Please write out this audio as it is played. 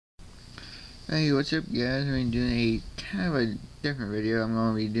Hey, what's up guys? I'm doing a kind of a different video. I'm going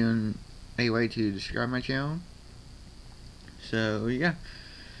to be doing a way to describe my channel. So yeah,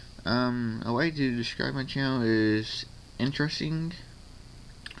 a way to describe my channel is interesting,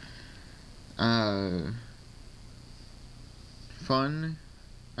 fun.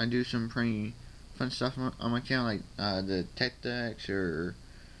 I do some pretty fun stuff on my channel, like the tech decks or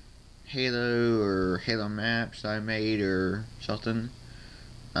Halo maps I made or something.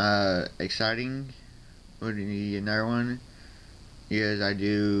 Exciting would be another one. Yes, I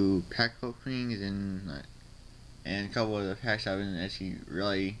do pack openings and a couple of the packs have been actually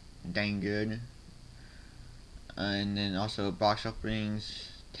really dang good. And then also box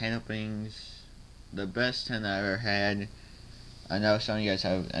openings, 10 openings. The best 10 that I've ever had, I know some of you guys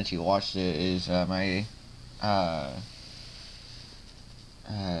have actually watched it, is my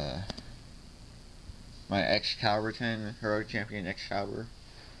my Excalibur 10, Heroic Champion Excalibur.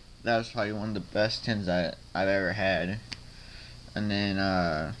 That was probably one of the best 10s that I've ever had. And then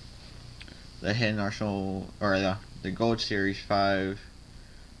the Hidden Arsenal, or the Gold Series 5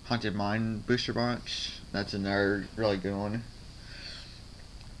 Haunted Mine booster box. That's another really good one.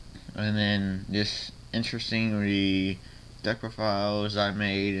 And then just interesting would be deck profiles I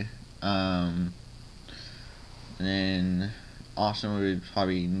made. And then awesome would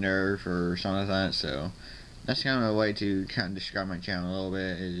probably Nerf or something like that. So that's kind of a way to kind of describe my channel a little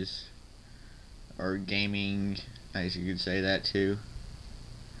bit, is, or gaming, I guess you could say that too.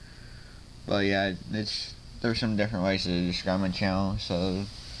 But yeah, there's some different ways to describe my channel, so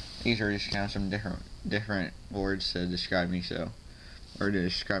these are just kind of some different words to describe me, so, or to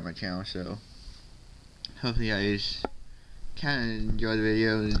describe my channel. So hopefully you guys kind of enjoy the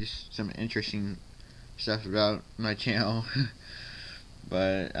video. Just some interesting stuff about my channel.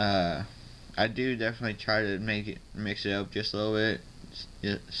 But I do definitely try to mix it up just a little bit,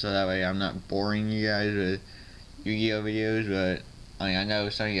 so that way I'm not boring you guys with Yu-Gi-Oh videos. But I know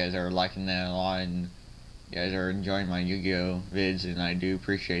some of you guys are liking that a lot, and you guys are enjoying my Yu-Gi-Oh vids, and I do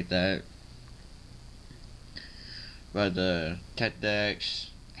appreciate that. But the tech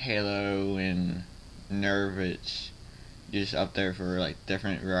decks, Halo, and Nerf, it's just up there for like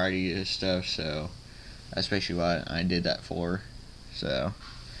different variety of stuff. So that's basically what I did that for. So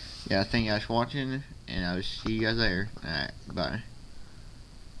yeah, thank you guys for watching, and I will see you guys later. Alright, bye.